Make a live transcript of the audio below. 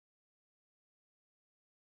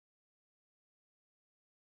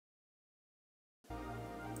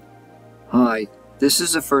Hi, this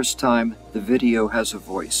is the first time the video has a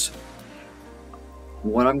voice.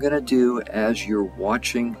 What I'm going to do as you're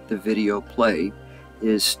watching the video play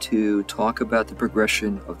is to talk about the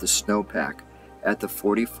progression of the snowpack at the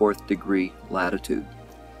 44th degree latitude.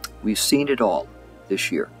 We've seen it all this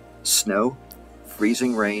year: snow,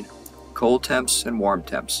 freezing rain, cold temps and warm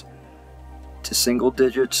temps, to single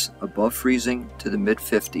digits above freezing to the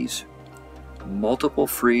mid-50s, multiple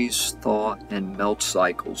freeze, thaw, and melt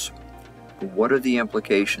cycles. What are the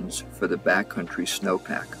implications for the backcountry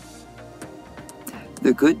snowpack?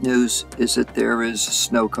 The good news is that there is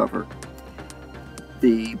snow cover.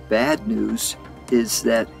 The bad news is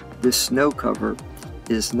that the snow cover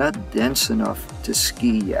is not dense enough to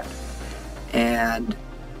ski yet, and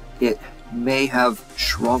it may have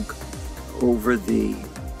shrunk over the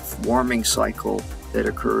warming cycle that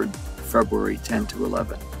occurred February 10 to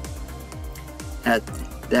 11.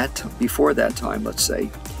 Before that time, let's say,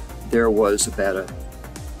 there was about a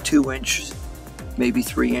 2-inch, maybe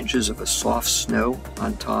 3 inches of a soft snow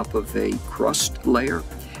on top of a crust layer,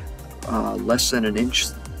 less than an inch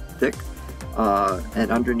thick, and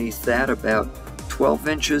underneath that about 12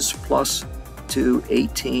 inches plus to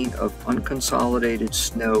 18 of unconsolidated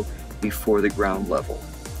snow before the ground level.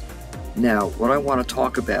 Now, what I want to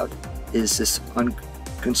talk about is this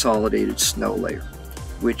unconsolidated snow layer,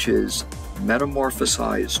 which is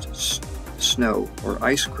metamorphosized snow or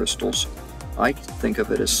ice crystals. I think of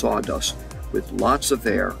it as sawdust with lots of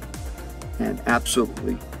air and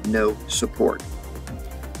absolutely no support.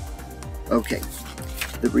 Okay,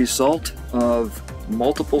 the result of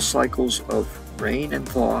multiple cycles of rain and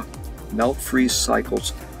thaw, melt freeze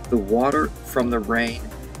cycles, the water from the rain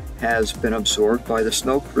has been absorbed by the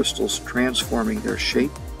snow crystals, transforming their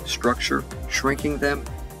shape, structure, shrinking them,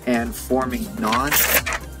 and forming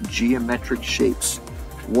non-geometric shapes.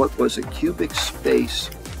 What was a cubic space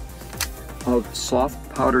of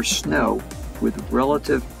soft powder snow with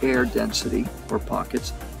relative air density, or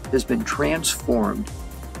pockets, has been transformed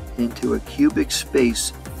into a cubic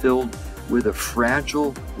space filled with a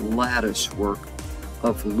fragile lattice work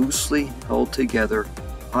of loosely held together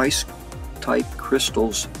ice-type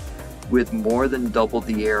crystals with more than double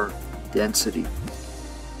the air density.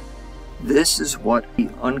 This is what the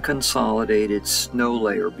unconsolidated snow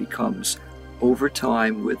layer becomes over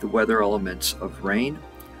time, with the weather elements of rain,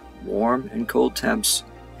 warm and cold temps,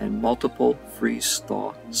 and multiple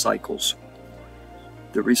freeze-thaw cycles.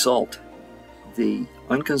 The result: the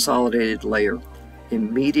unconsolidated layer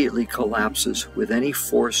immediately collapses with any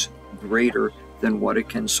force greater than what it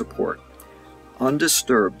can support.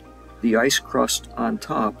 Undisturbed, the ice crust on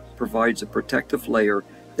top provides a protective layer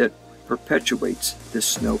that perpetuates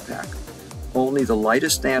this snowpack. Only the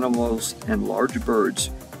lightest animals and large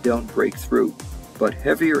birds don't break through, but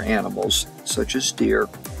heavier animals, such as deer,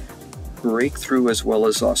 break through as well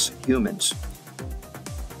as us humans.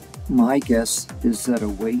 My guess is that a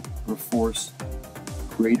weight or force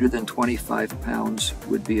greater than 25 pounds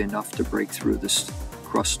would be enough to break through this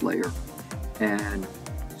crust layer and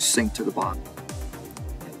sink to the bottom.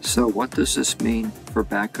 So what does this mean for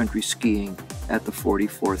backcountry skiing at the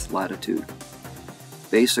 44th latitude?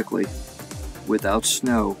 Basically, without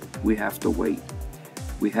snow, we have to wait.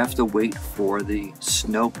 We have to wait for the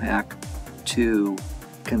snowpack to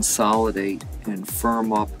consolidate and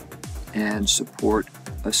firm up and support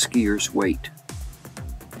a skier's weight.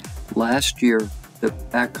 Last year, the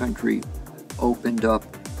backcountry opened up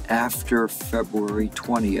after February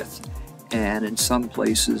 20th, and in some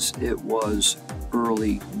places it was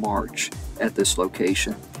early March at this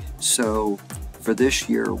location. So for this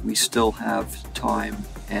year, we still have time,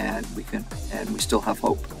 and we still have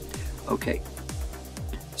hope. Okay.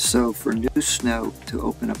 So for new snow to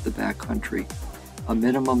open up the backcountry, a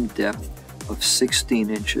minimum depth of 16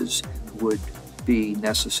 inches would be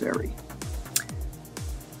necessary.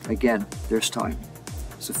 Again, there's time,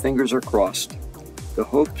 so fingers are crossed. The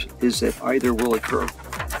hope is that either will occur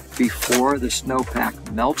before the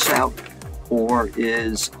snowpack melts out or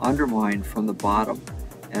is undermined from the bottom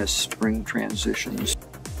as spring transitions.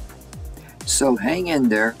 So hang in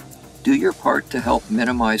there, do your part to help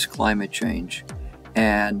minimize climate change,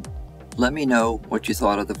 and let me know what you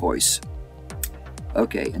thought of the voice.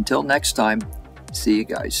 Okay, until next time, see you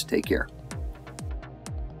guys. Take care.